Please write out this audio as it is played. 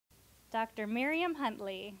Dr. Miriam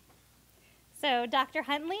Huntley. So Dr.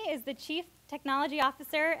 Huntley is the Chief Technology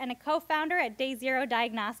Officer and a co-founder at Day Zero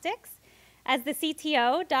Diagnostics. As the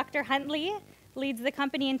CTO, Dr. Huntley leads the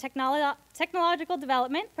company in technological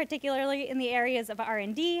development, particularly in the areas of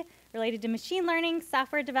R&D related to machine learning,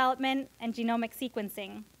 software development, and genomic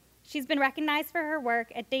sequencing. She's been recognized for her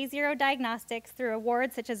work at Day Zero Diagnostics through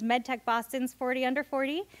awards such as MedTech Boston's 40 Under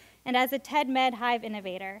 40 and as a TED Med Hive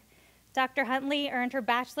Innovator. Dr. Huntley earned her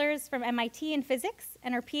bachelor's from MIT in physics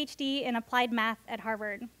and her PhD in applied math at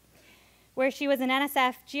Harvard, where she was an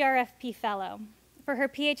NSF GRFP fellow. For her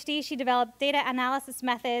PhD, she developed data analysis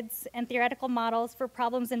methods and theoretical models for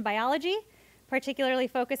problems in biology, particularly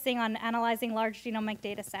focusing on analyzing large genomic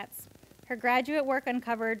data sets. Her graduate work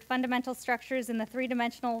uncovered fundamental structures in the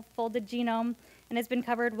three-dimensional folded genome and has been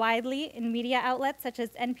covered widely in media outlets such as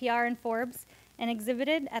NPR and Forbes and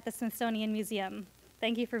exhibited at the Smithsonian Museum.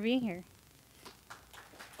 Thank you for being here.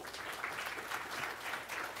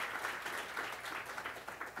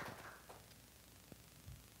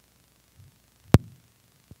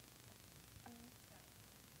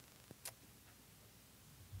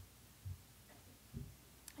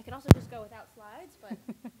 I could also just go without slides, but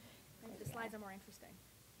maybe the slides are more interesting.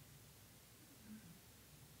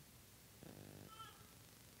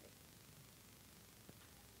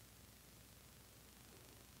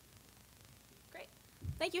 Great.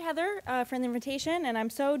 Thank you, Heather, for the invitation, and I'm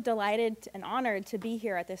so delighted and honored to be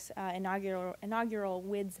here at this inaugural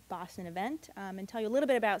WIDS Boston event and tell you a little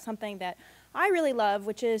bit about something that I really love,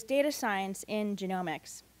 which is data science in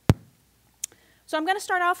genomics. So I'm going to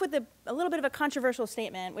start off with a little bit of a controversial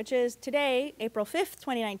statement, which is today, April 5th,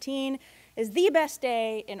 2019, is the best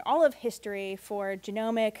day in all of history for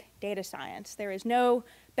genomic data science. There is no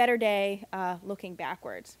better day looking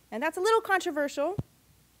backwards. And that's a little controversial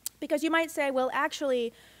because you might say, well,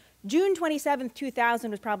 actually, June 27th,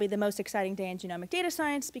 2000 was probably the most exciting day in genomic data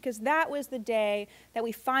science because that was the day that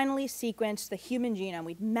we finally sequenced the human genome.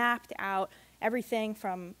 We'd mapped out everything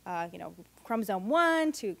from chromosome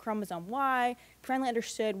 1 to chromosome Y, finally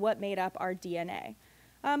understood what made up our DNA.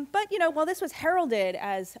 But while this was heralded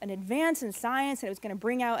as an advance in science and it was going to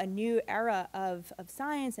bring out a new era of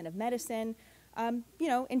science and of medicine, in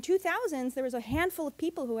 2000s there was a handful of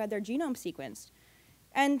people who had their genome sequenced.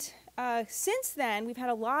 And since then, we've had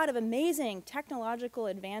a lot of amazing technological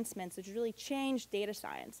advancements which really changed data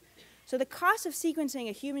science. So the cost of sequencing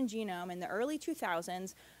a human genome in the early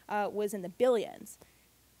 2000s was in the billions.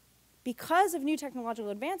 Because of new technological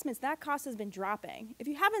advancements, that cost has been dropping. If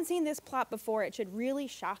you haven't seen this plot before, it should really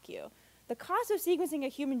shock you. The cost of sequencing a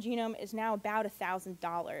human genome is now about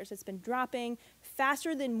 $1,000. It's been dropping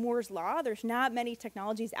faster than Moore's Law. There's not many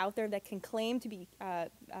technologies out there that can claim to be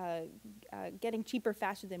getting cheaper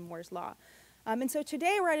faster than Moore's Law. And so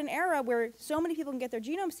today we're at an era where so many people can get their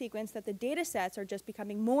genome sequenced that the data sets are just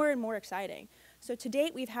becoming more and more exciting. So to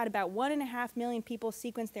date, we've had about 1.5 million people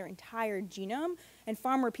sequence their entire genome, and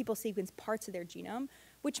far more people sequence parts of their genome,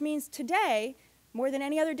 which means today, more than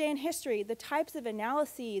any other day in history, the types of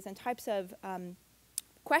analyses and types of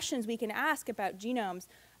questions we can ask about genomes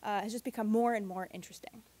has just become more and more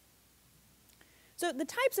interesting. So the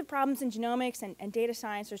types of problems in genomics and data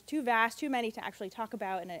science, there's too many to actually talk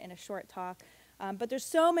about in a short talk. But there's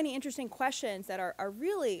so many interesting questions that are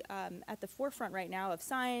really at the forefront right now of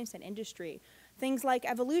science and industry. Things like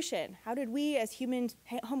evolution. How did we as humans,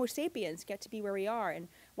 Homo sapiens, get to be where we are? And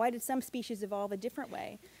why did some species evolve a different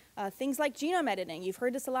way? Things like genome editing. You've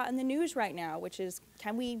heard this a lot in the news right now, which is,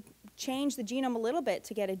 can we change the genome a little bit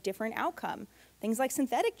to get a different outcome? Things like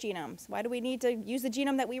synthetic genomes. Why do we need to use the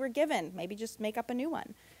genome that we were given? Maybe just make up a new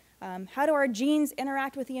one. How do our genes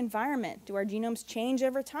interact with the environment? Do our genomes change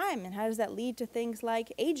over time? And how does that lead to things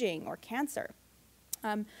like aging or cancer?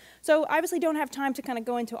 So I obviously don't have time to kind of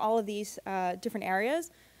go into all of these different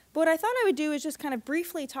areas. But what I thought I would do is just kind of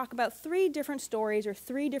briefly talk about 3 different stories or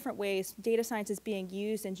 3 different ways data science is being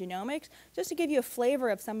used in genomics, just to give you a flavor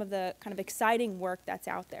of some of the kind of exciting work that's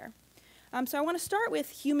out there. So I want to start with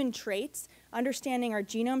human traits, understanding our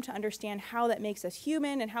genome to understand how that makes us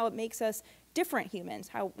human and how it makes us different humans,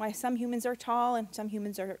 why some humans are tall and some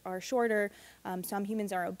humans are shorter, some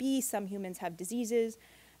humans are obese, some humans have diseases.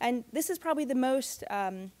 And this is probably the most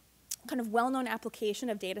kind of well-known application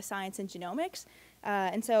of data science in genomics.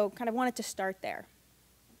 And so kind of wanted to start there.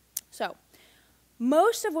 So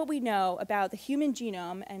most of what we know about the human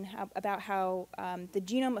genome and about how the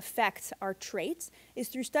genome affects our traits is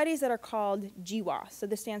through studies that are called GWAS. So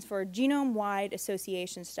this stands for Genome-Wide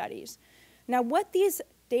Association Studies. Now what these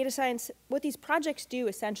projects do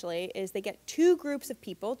essentially is they get 2 groups of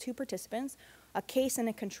people, 2 participants, a case and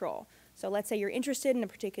a control. So let's say you're interested in a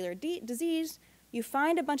particular disease. You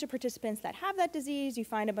find a bunch of participants that have that disease. You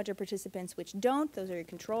find a bunch of participants which don't. Those are your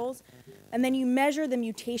controls. And then you measure the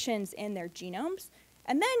mutations in their genomes.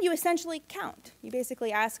 And then you essentially count. You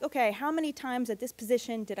basically ask, OK, how many times at this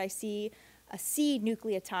position did I see a C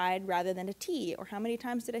nucleotide rather than a T? Or how many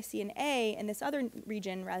times did I see an A in this other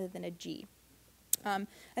region rather than a G? And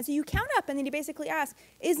so you count up, and then you basically ask,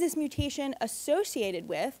 is this mutation associated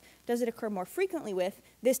with, does it occur more frequently with,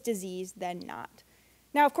 this disease than not?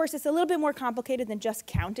 Now, of course, it's a little bit more complicated than just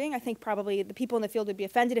counting. I think probably the people in the field would be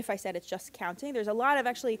offended if I said it's just counting. There's a lot of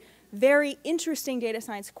actually very interesting data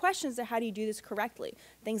science questions of how do you do this correctly.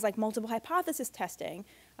 Things like multiple hypothesis testing,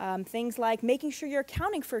 things like making sure you're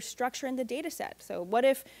accounting for structure in the data set. So what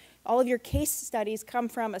if all of your case studies come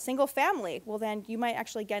from a single family? Well, then you might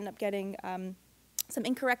actually end up getting some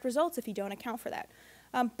incorrect results if you don't account for that.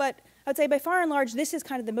 But I would say by far and large, this is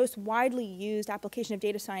kind of the most widely used application of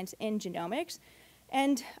data science in genomics.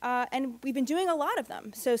 And we've been doing a lot of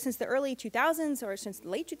them. So since the early 2000s or since the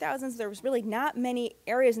late 2000s, there was really not many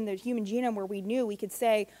areas in the human genome where we knew we could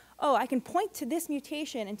say, oh, I can point to this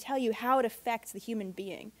mutation and tell you how it affects the human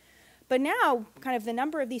being. But now, kind of the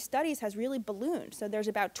number of these studies has really ballooned. So there's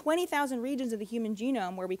about 20,000 regions of the human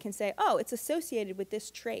genome where we can say, oh, it's associated with this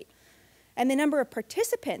trait. And the number of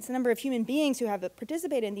participants, the number of human beings who have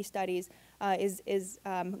participated in these studies is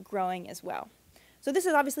growing as well. So this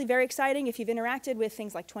is obviously very exciting if you've interacted with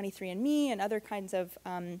things like 23andMe and other kinds of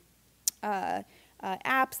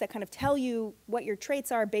apps that kind of tell you what your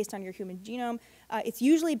traits are based on your human genome. It's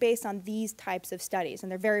usually based on these types of studies,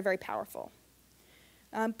 and they're very, very powerful.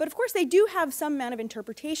 But of course, they do have some amount of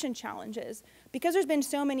interpretation challenges. Because there's been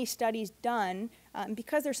so many studies done,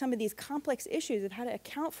 because there's some of these complex issues of how to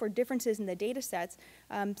account for differences in the data sets,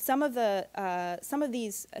 some of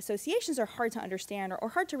these associations are hard to understand or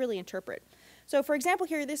hard to really interpret. So for example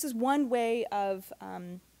here, this is one way of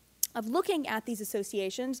looking at these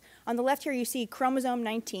associations. On the left here, you see chromosome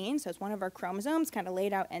 19. So it's one of our chromosomes kind of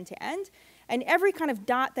laid out end to end. And every kind of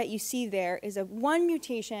dot that you see there is one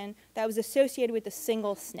mutation that was associated with a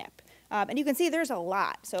single SNP. And you can see there's a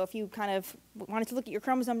lot. So if you kind of wanted to look at your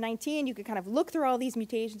chromosome 19, you could kind of look through all these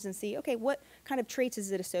mutations and see, OK, what kind of traits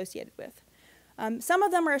is it associated with? Some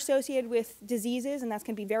of them are associated with diseases, and that's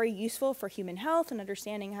going to be very useful for human health and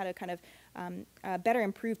understanding how to kind of better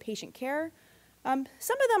improve patient care. Some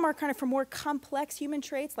of them are kind of for more complex human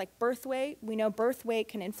traits, like birth weight. We know birth weight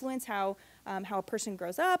can influence how a person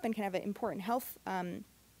grows up and can have important health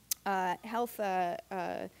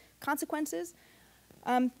consequences.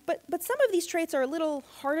 But some of these traits are a little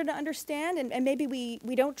harder to understand, and maybe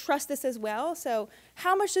we don't trust this as well. So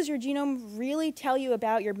how much does your genome really tell you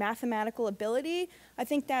about your mathematical ability? I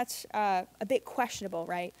think that's a bit questionable,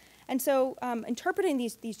 right? And so interpreting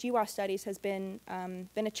these GWAS studies has been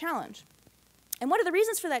a challenge. And one of the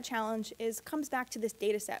reasons for that challenge comes back to this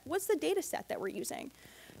data set. What's the data set that we're using?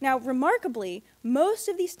 Now, remarkably, most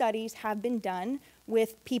of these studies have been done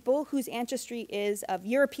with people whose ancestry is of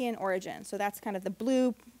European origin. So that's kind of the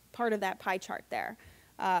blue part of that pie chart there.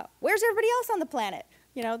 Where's everybody else on the planet?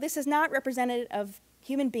 You know, this is not representative of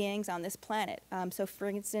human beings on this planet. So for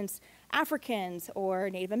instance, Africans or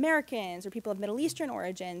Native Americans or people of Middle Eastern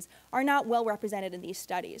origins are not well represented in these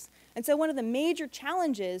studies. And so one of the major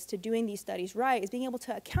challenges to doing these studies right is being able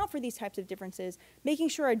to account for these types of differences, making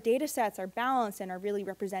sure our data sets are balanced and are really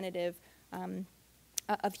representative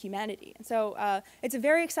of humanity. And so it's a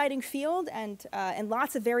very exciting field and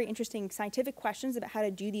lots of very interesting scientific questions about how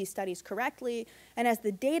to do these studies correctly. And as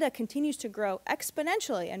the data continues to grow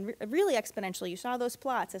exponentially, and really exponentially, you saw those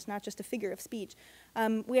plots, it's not just a figure of speech,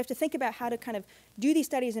 we have to think about how to kind of do these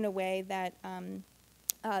studies in a way that,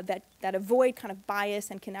 that avoid kind of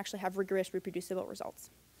bias and can actually have rigorous reproducible results.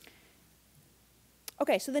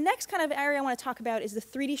 Okay, so the next kind of area I want to talk about is the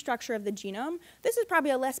 3D structure of the genome. This is probably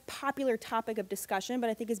a less popular topic of discussion, but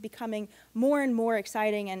I think is becoming more and more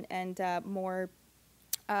exciting and more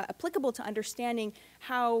applicable to understanding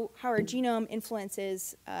how our genome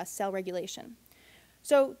influences cell regulation.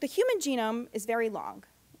 So the human genome is very long,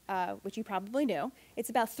 which you probably knew. It's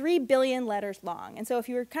about 3 billion letters long. And so if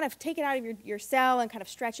you were kind of take it out of your cell and kind of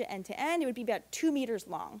stretch it end to end, it would be about 2 meters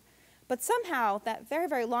long. But somehow, that very,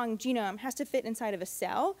 very long genome has to fit inside of a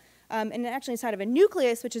cell, and actually inside of a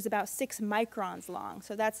nucleus, which is about 6 microns long.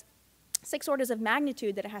 So that's 6 orders of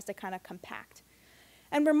magnitude that it has to kind of compact.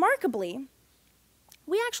 And remarkably,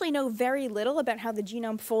 we actually know very little about how the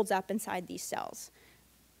genome folds up inside these cells.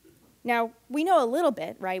 Now, we know a little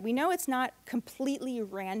bit, right? We know it's not completely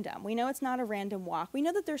random. We know it's not a random walk. We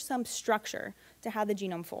know that there's some structure to how the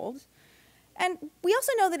genome folds. And we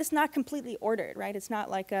also know that it's not completely ordered, right? It's not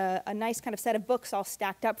like a nice kind of set of books all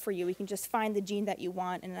stacked up for you. We can just find the gene that you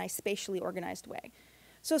want in a nice spatially organized way.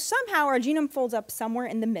 So somehow our genome folds up somewhere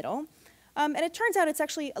in the middle. And it turns out it's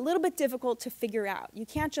actually a little bit difficult to figure out. You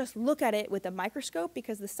can't just look at it with a microscope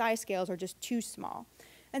because the size scales are just too small.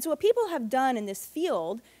 And so what people have done in this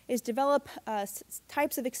field is develop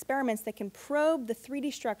types of experiments that can probe the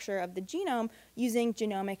 3D structure of the genome using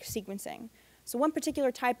genomic sequencing. So one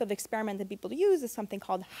particular type of experiment that people use is something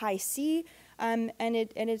called Hi-C, and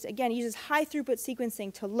it again uses high throughput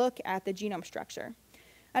sequencing to look at the genome structure.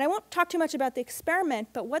 And I won't talk too much about the experiment,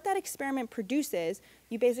 but what that experiment produces,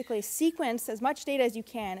 you basically sequence as much data as you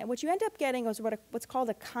can, and what you end up getting is what's called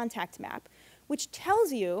a contact map, which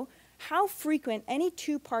tells you how frequent any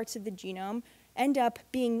two parts of the genome end up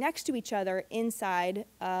being next to each other inside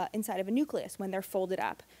of a nucleus when they're folded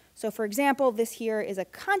up. So for example, this here is a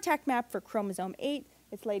contact map for chromosome 8.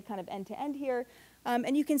 It's laid kind of end to end here.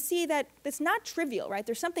 And you can see that it's not trivial, right?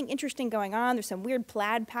 There's something interesting going on. There's some weird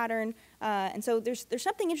plaid pattern. And so there's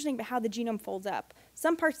something interesting about how the genome folds up.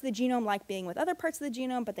 Some parts of the genome like being with other parts of the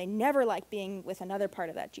genome, but they never like being with another part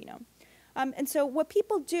of that genome. And so what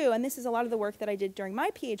people do, and this is a lot of the work that I did during my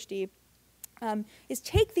PhD, is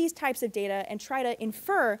take these types of data and try to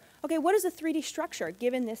infer, okay, what is the 3D structure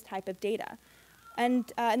given this type of data?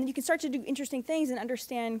 And then you can start to do interesting things and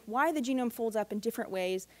understand why the genome folds up in different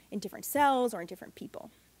ways in different cells or in different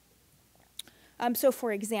people. So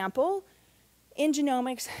for example, in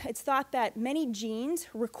genomics, it's thought that many genes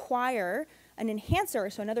require an enhancer,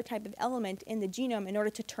 so another type of element in the genome in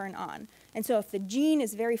order to turn on. And so if the gene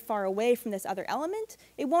is very far away from this other element,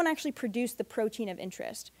 it won't actually produce the protein of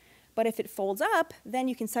interest. But if it folds up, then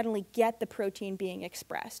you can suddenly get the protein being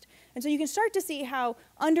expressed. And so you can start to see how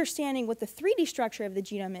understanding what the 3D structure of the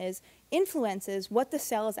genome is influences what the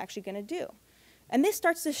cell is actually going to do. And this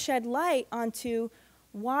starts to shed light onto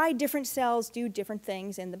why different cells do different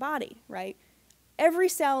things in the body, right? Every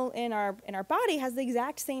cell in our body has the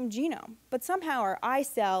exact same genome, but somehow our eye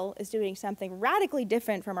cell is doing something radically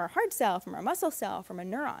different from our heart cell, from our muscle cell, from a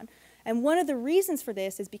neuron. And one of the reasons for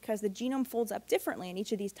this is because the genome folds up differently in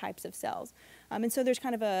each of these types of cells. And so there's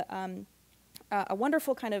kind of a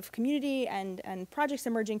wonderful kind of community and projects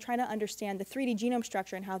emerging trying to understand the 3D genome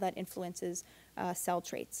structure and how that influences cell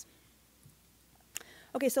traits.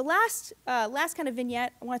 Okay, so last kind of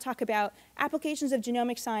vignette, I want to talk about applications of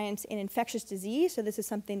genomic science in infectious disease. So this is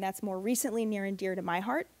something that's more recently near and dear to my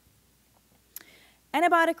heart.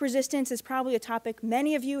 Antibiotic resistance is probably a topic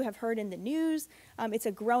many of you have heard in the news. It's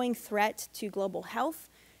a growing threat to global health.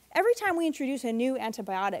 Every time we introduce a new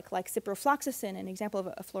antibiotic, like ciprofloxacin, an example of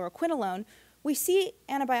a fluoroquinolone, we see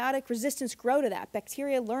antibiotic resistance grow to that.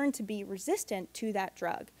 Bacteria learn to be resistant to that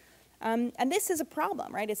drug. And this is a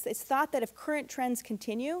problem, right? It's thought that if current trends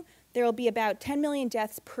continue, there will be about 10 million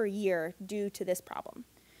deaths per year due to this problem.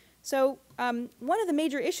 So one of the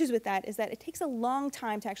major issues with that is that it takes a long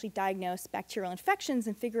time to actually diagnose bacterial infections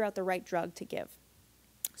and figure out the right drug to give.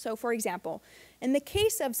 So for example, in the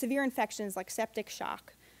case of severe infections like septic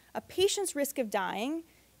shock, a patient's risk of dying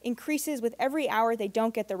increases with every hour they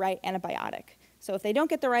don't get the right antibiotic. So if they don't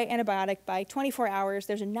get the right antibiotic by 24 hours,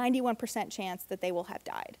 there's a 91% chance that they will have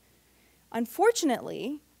died.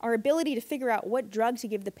 Unfortunately, our ability to figure out what drug to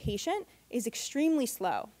give the patient is extremely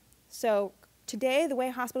slow. So today, the way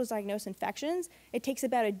hospitals diagnose infections, it takes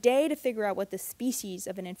about a day to figure out what the species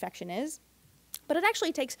of an infection is, but it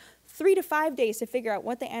actually takes 3 to 5 days to figure out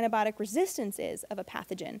what the antibiotic resistance is of a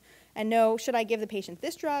pathogen and know, should I give the patient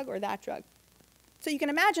this drug or that drug? So you can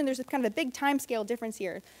imagine there's kind of a big time scale difference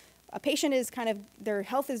here. A patient is kind of, their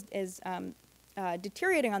health is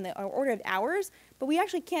deteriorating on the order of hours, but we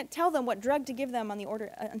actually can't tell them what drug to give them on the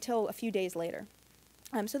order until a few days later.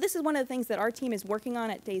 So this is one of the things that our team is working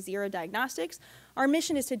on at Day 0 Diagnostics. Our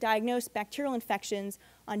mission is to diagnose bacterial infections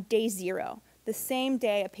on day 0, the same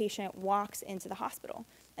day a patient walks into the hospital.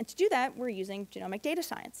 And to do that, we're using genomic data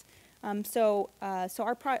science. So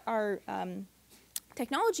our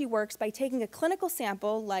technology works by taking a clinical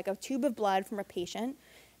sample, like a tube of blood from a patient,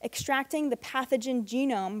 extracting the pathogen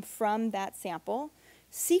genome from that sample,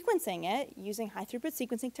 sequencing it using high-throughput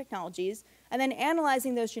sequencing technologies, and then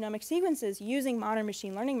analyzing those genomic sequences using modern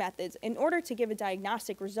machine learning methods in order to give a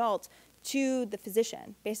diagnostic result to the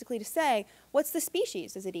physician, basically to say, what's the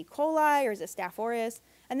species? Is it E. coli or is it Staph aureus?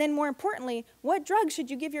 And then more importantly, what drug should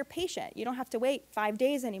you give your patient? You don't have to wait 5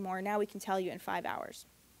 days anymore. Now we can tell you in 5 hours.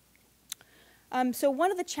 So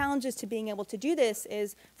one of the challenges to being able to do this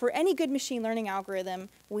is for any good machine learning algorithm,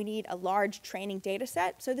 we need a large training data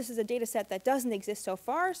set. So this is a data set that doesn't exist so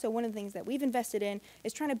far. So one of the things that we've invested in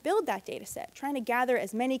is trying to build that data set, trying to gather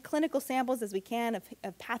as many clinical samples as we can of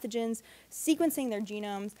pathogens, sequencing their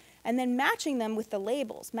genomes, and then matching them with the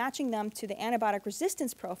labels, matching them to the antibiotic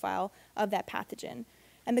resistance profile of that pathogen.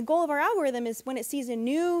 And the goal of our algorithm is when it sees a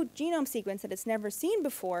new genome sequence that it's never seen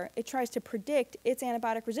before, it tries to predict its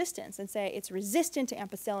antibiotic resistance and say it's resistant to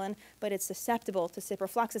ampicillin, but it's susceptible to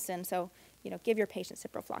ciprofloxacin, so give your patient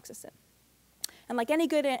ciprofloxacin. And like any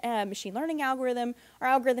good machine learning algorithm, our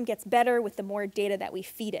algorithm gets better with the more data that we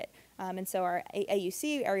feed it. And so our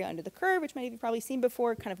AUC, area under the curve, which many of you have probably seen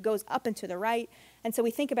before, kind of goes up and to the right. And so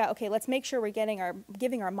we think about, okay, let's make sure we're giving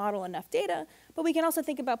our model enough data, but we can also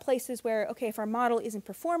think about places where, okay, if our model isn't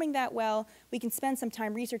performing that well, we can spend some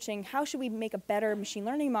time researching how should we make a better machine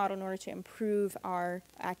learning model in order to improve our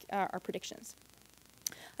predictions.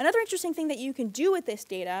 Another interesting thing that you can do with this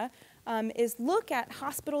data is look at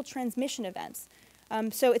hospital transmission events.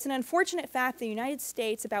 So it's an unfortunate fact that in the United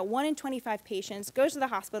States, about 1 in 25 patients goes to the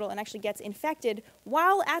hospital and actually gets infected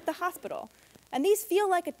while at the hospital. And these feel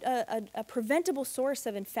like a preventable source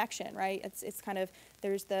of infection, right? It's kind of,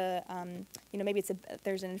 there's the, maybe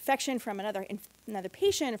there's an infection from another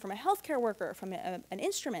patient, from a healthcare worker, from an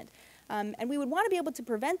instrument. And we would want to be able to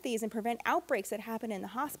prevent these and prevent outbreaks that happen in the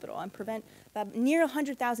hospital and prevent the near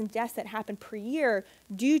 100,000 deaths that happen per year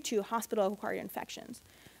due to hospital-acquired infections.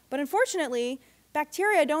 But unfortunately,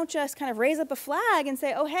 bacteria don't just kind of raise up a flag and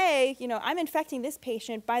say, oh, hey, I'm infecting this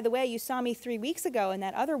patient. By the way, you saw me 3 weeks ago in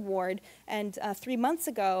that other ward and 3 months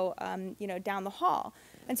ago, down the hall.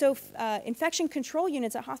 And so infection control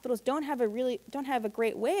units at hospitals don't have a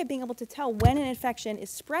great way of being able to tell when an infection is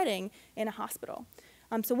spreading in a hospital.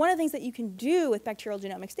 So one of the things that you can do with bacterial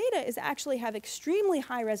genomics data is actually have extremely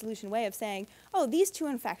high resolution way of saying, oh, these two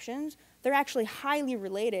infections, they're actually highly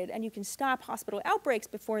related, and you can stop hospital outbreaks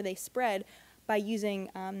before they spread by using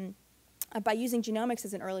genomics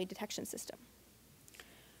as an early detection system.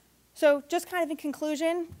 So just kind of in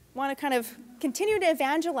conclusion, want to kind of continue to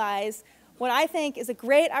evangelize what I think is a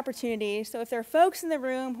great opportunity. So if there are folks in the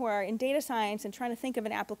room who are in data science and trying to think of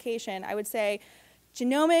an application, I would say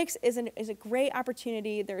genomics is a great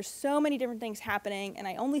opportunity. There's so many different things happening, and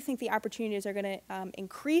I only think the opportunities are going to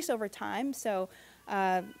increase over time. So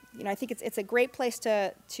I think it's a great place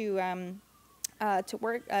to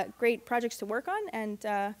work, great projects to work on, and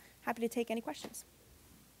happy to take any questions.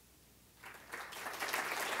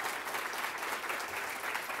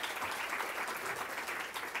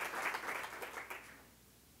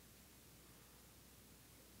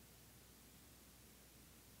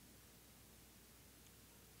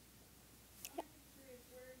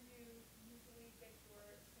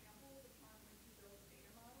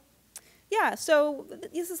 Yeah, so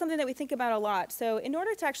this is something that we think about a lot. So in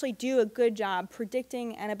order to actually do a good job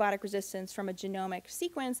predicting antibiotic resistance from a genomic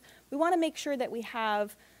sequence, we want to make sure that we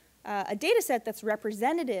have a data set that's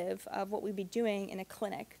representative of what we'd be doing in a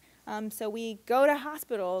clinic. So we go to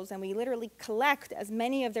hospitals and we literally collect as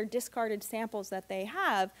many of their discarded samples that they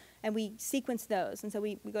have, and we sequence those. And so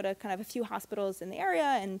we go to kind of a few hospitals in the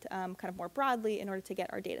area and kind of more broadly in order to get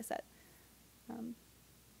our data set.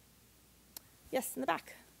 Yes, in the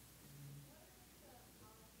back.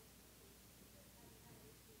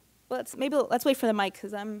 Well, let's wait for the mic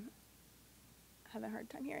because I'm having a hard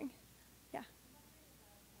time hearing. Yeah.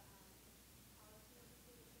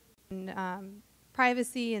 And,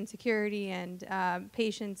 privacy and security and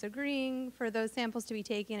patients agreeing for those samples to be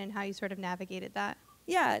taken, and how you sort of navigated that.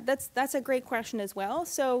 Yeah, that's a great question as well.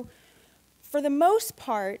 So for the most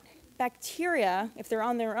part, bacteria, if they're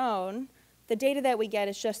on their own, the data that we get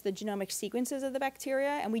is just the genomic sequences of the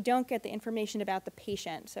bacteria, and we don't get the information about the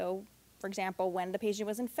patient. So for example, when the patient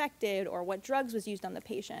was infected or what drugs was used on the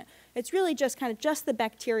patient. It's really just kind of just the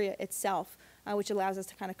bacteria itself, which allows us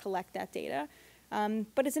to kind of collect that data.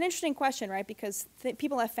 But it's an interesting question, right? Because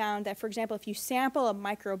people have found that, for example, if you sample a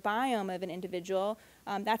microbiome of an individual,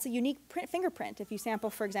 that's a unique fingerprint. If you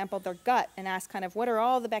sample, for example, their gut and ask kind of what are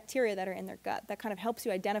all the bacteria that are in their gut, that kind of helps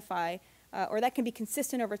you identify, or that can be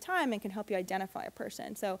consistent over time and can help you identify a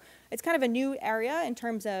person. So it's kind of a new area in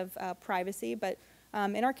terms of privacy, but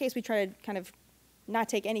in our case, we try to kind of not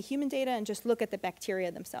take any human data and just look at the bacteria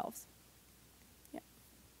themselves. Yep,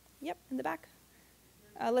 yep, in the back.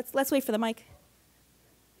 Let's wait for the mic.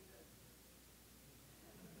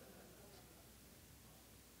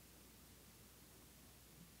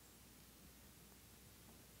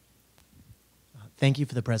 Thank you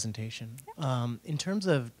for the presentation. In terms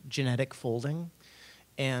of genetic folding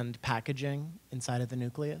and packaging inside of the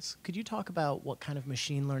nucleus. Could you talk about what kind of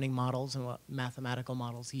machine learning models and what mathematical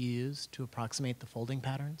models you use to approximate the folding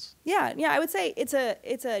patterns? Yeah, I would say it's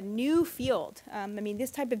a new field. I mean,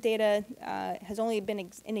 this type of data has only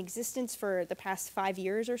been in existence for the past 5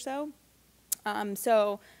 years or so.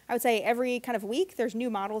 So I would say every kind of week there's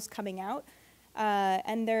new models coming out,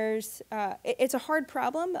 and it's a hard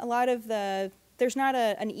problem. There's not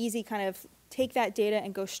an easy kind of take that data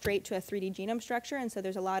and go straight to a 3D genome structure, and so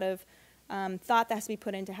there's a lot of thought that has to be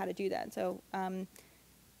put into how to do that. So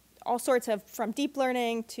all sorts of, from deep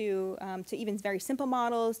learning to even very simple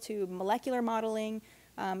models to molecular modeling.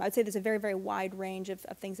 I would say there's a very, very wide range of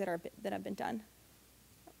things that have been done.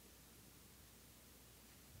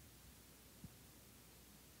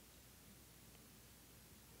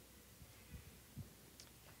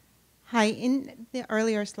 Hi, in the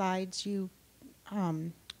earlier slides, you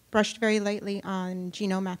brushed very lightly on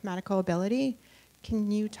genome mathematical ability.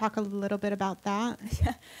 Can you talk a little bit about that?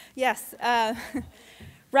 Yes.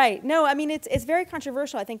 Right. No, I mean, it's very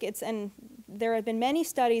controversial. I think and there have been many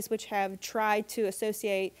studies which have tried to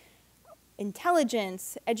associate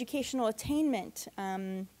intelligence, educational attainment,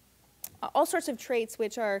 all sorts of traits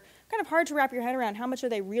which are kind of hard to wrap your head around. How much are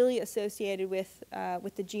they really associated with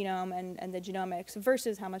the genome and the genomics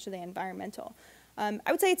versus how much are they environmental?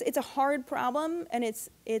 I would say it's a hard problem, and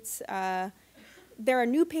there are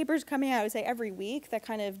new papers coming out, I would say, every week that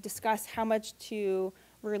kind of discuss how much to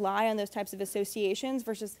rely on those types of associations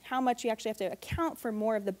versus how much you actually have to account for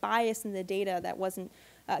more of the bias in the data that wasn't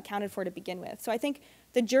accounted for to begin with. So I think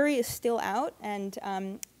the jury is still out, and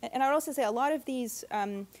I would also say a lot of these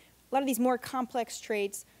more complex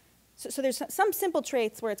traits. So there's some simple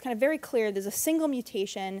traits where it's kind of very clear there's a single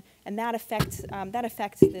mutation, and that affects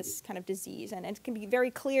this kind of disease, and it can be very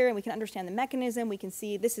clear, and we can understand the mechanism. We can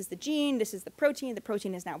see this is the gene, this is the protein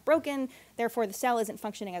is now broken, therefore the cell isn't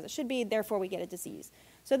functioning as it should be, therefore we get a disease.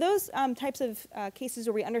 So those types of cases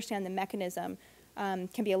where we understand the mechanism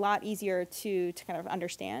can be a lot easier to kind of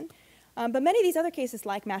understand. But many of these other cases,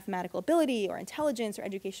 like mathematical ability or intelligence or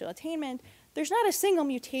educational attainment, there's not a single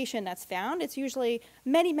mutation that's found. It's usually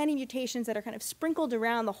many, many mutations that are kind of sprinkled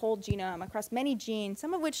around the whole genome across many genes,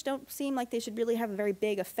 some of which don't seem like they should really have a very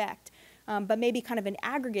big effect. But maybe kind of in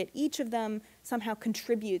aggregate, each of them somehow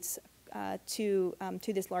contributes to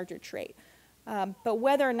this larger trait. But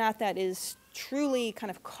whether or not that is truly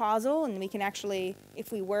kind of causal, and we can actually,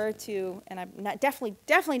 if we were to, and I'm not,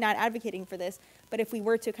 definitely not advocating for this, but if we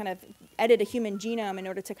were to kind of edit a human genome in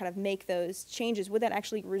order to kind of make those changes, would that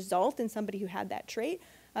actually result in somebody who had that trait?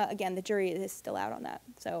 Again, the jury is still out on that.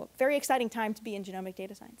 So very exciting time to be in genomic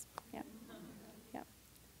data science. Yeah. Yeah.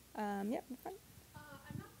 Yeah. In front.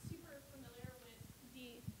 I'm not super familiar with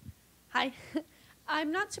the. Hi.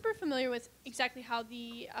 I'm not super familiar with exactly how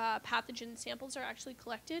the pathogen samples are actually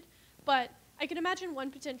collected, but I can imagine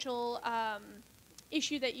one potential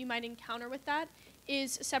issue that you might encounter with that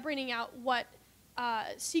is separating out what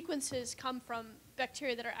sequences come from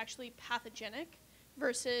bacteria that are actually pathogenic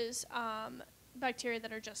versus bacteria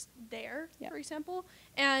that are just there, for example.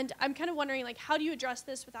 And I'm kind of wondering, like, how do you address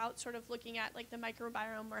this without sort of looking at like the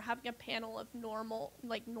microbiome or having a panel of normal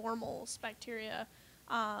bacteria?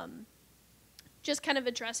 Just kind of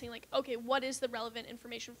addressing, like, okay, what is the relevant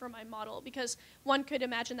information for my model? Because one could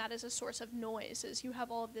imagine that as a source of noise, is you have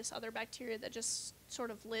all of this other bacteria that just sort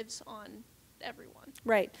of lives on everyone.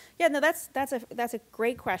 Right. Yeah. No, that's a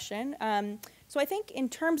great question. So I think in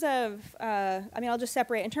terms of, I'll just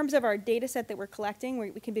separate. In terms of our data set that we're collecting, we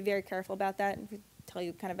can be very careful about that, and we'll tell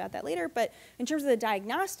you kind of about that later. But in terms of the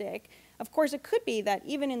diagnostic, of course, it could be that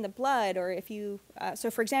even in the blood, or if you, so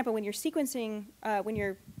for example, when you're sequencing, when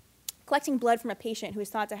you're collecting blood from a patient who is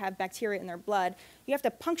thought to have bacteria in their blood, you have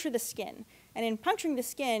to puncture the skin. And in puncturing the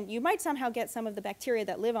skin, you might somehow get some of the bacteria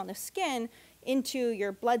that live on the skin into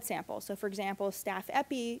your blood sample. So for example,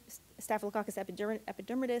 Staphylococcus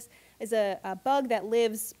epidermidis is a bug that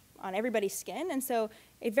lives on everybody's skin, and so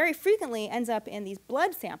it very frequently ends up in these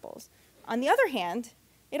blood samples. On the other hand,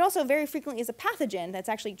 it also very frequently is a pathogen that's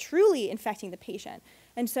actually truly infecting the patient.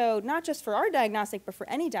 And so not just for our diagnostic, but for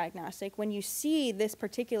any diagnostic, when you see this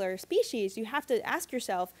particular species, you have to ask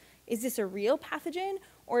yourself, is this a real pathogen,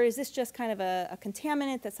 or is this just kind of a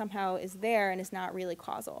contaminant that somehow is there and is not really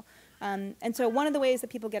causal? And so one of the ways that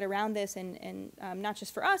people get around this, and not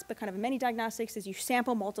just for us, but kind of in many diagnostics, is you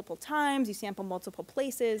sample multiple times, you sample multiple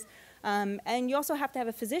places, and you also have to have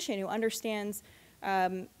a physician who understands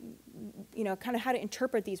kind of how to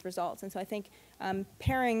interpret these results. And so I think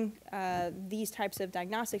pairing these types of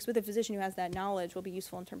diagnostics with a physician who has that knowledge will be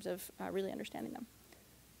useful in terms of really understanding them.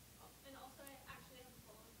 And also, I actually have a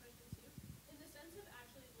follow-up question too. In the sense of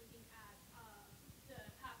actually looking at the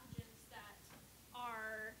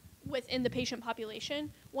within the patient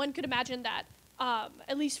population, one could imagine that,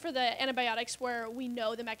 at least for the antibiotics where we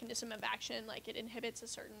know the mechanism of action, like it inhibits a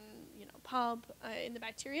certain pump in the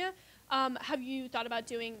bacteria, have you thought about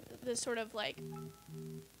doing this sort of like,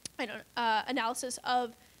 analysis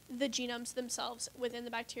of the genomes themselves within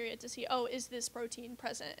the bacteria to see, oh, is this protein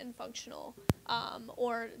present and functional,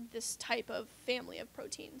 or this type of family of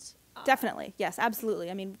proteins? Definitely, yes, absolutely.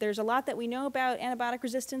 I mean, there's a lot that we know about antibiotic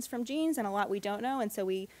resistance from genes and a lot we don't know, and so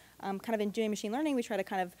we kind of in doing machine learning, we try to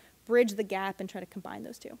kind of bridge the gap and try to combine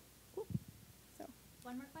those two. Cool. So.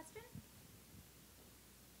 One more question?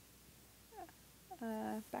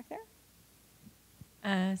 Back there.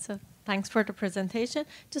 So thanks for the presentation.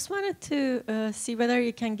 Just wanted to see whether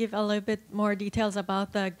you can give a little bit more details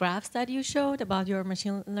about the graphs that you showed, about your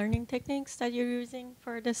machine learning techniques that you're using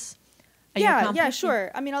for this. Yeah,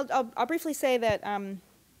 sure. I mean, I'll briefly say that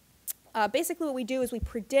basically what we do is we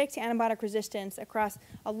predict antibiotic resistance across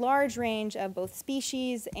a large range of both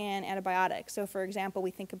species and antibiotics. So for example,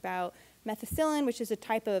 we think about methicillin, which is a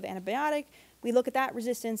type of antibiotic. We look at that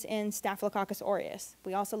resistance in Staphylococcus aureus.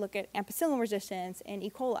 We also look at ampicillin resistance in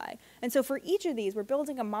E. coli. And so for each of these, we're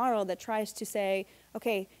building a model that tries to say,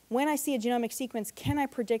 okay, when I see a genomic sequence, can I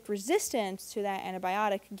predict resistance to that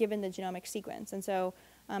antibiotic given the genomic sequence? And so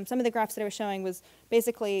some of the graphs that I was showing was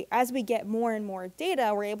basically as we get more and more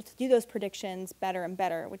data, we're able to do those predictions better and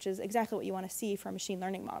better, which is exactly what you want to see from a machine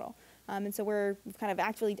learning model. And so we're kind of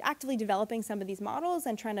actively developing some of these models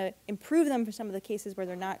and trying to improve them for some of the cases where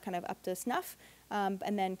they're not kind of up to snuff,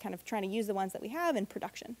 and then kind of trying to use the ones that we have in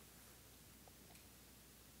production.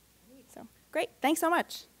 So great, thanks so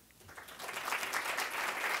much.